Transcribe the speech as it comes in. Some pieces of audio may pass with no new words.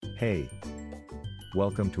Hey!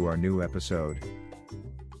 Welcome to our new episode.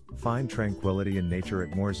 Find tranquility in nature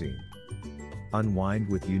at Morzine. Unwind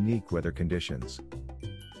with unique weather conditions.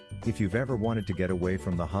 If you've ever wanted to get away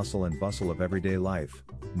from the hustle and bustle of everyday life,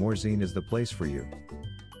 Morzine is the place for you.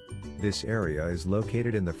 This area is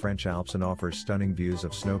located in the French Alps and offers stunning views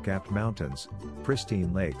of snow-capped mountains,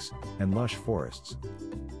 pristine lakes, and lush forests.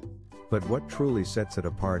 But what truly sets it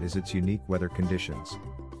apart is its unique weather conditions.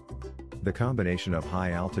 The combination of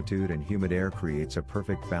high altitude and humid air creates a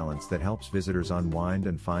perfect balance that helps visitors unwind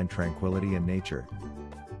and find tranquility in nature.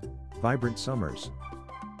 Vibrant summers.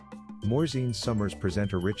 Morzine's summers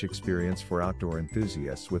present a rich experience for outdoor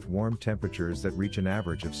enthusiasts with warm temperatures that reach an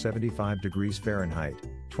average of 75 degrees Fahrenheit,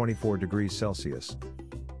 24 degrees Celsius.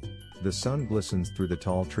 The sun glistens through the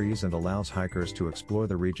tall trees and allows hikers to explore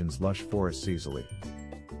the region's lush forests easily.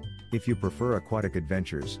 If you prefer aquatic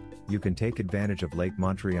adventures, you can take advantage of Lake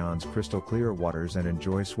Montreal's crystal clear waters and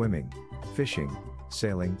enjoy swimming, fishing,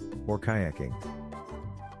 sailing, or kayaking.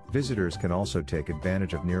 Visitors can also take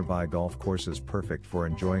advantage of nearby golf courses perfect for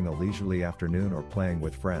enjoying a leisurely afternoon or playing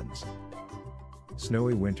with friends.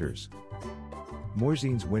 Snowy winters.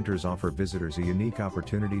 Morzine's winters offer visitors a unique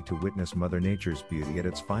opportunity to witness Mother Nature's beauty at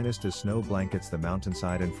its finest as snow blankets the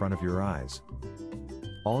mountainside in front of your eyes.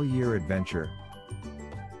 All-year adventure.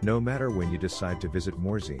 No matter when you decide to visit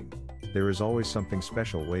Morzine, there is always something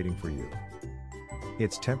special waiting for you.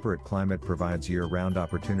 Its temperate climate provides year-round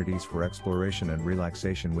opportunities for exploration and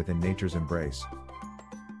relaxation within nature's embrace.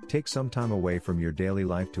 Take some time away from your daily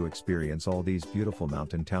life to experience all these beautiful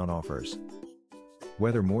mountain town offers.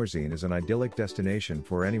 Whether Morzine is an idyllic destination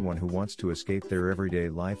for anyone who wants to escape their everyday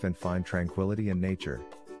life and find tranquility in nature.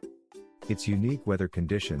 Its unique weather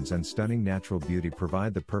conditions and stunning natural beauty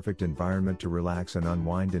provide the perfect environment to relax and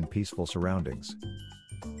unwind in peaceful surroundings.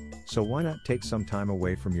 So why not take some time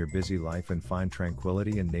away from your busy life and find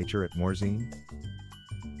tranquility in nature at Morzine?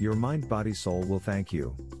 Your mind, body, soul will thank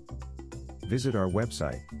you. Visit our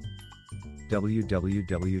website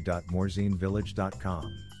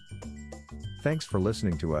www.morzinevillage.com. Thanks for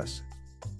listening to us.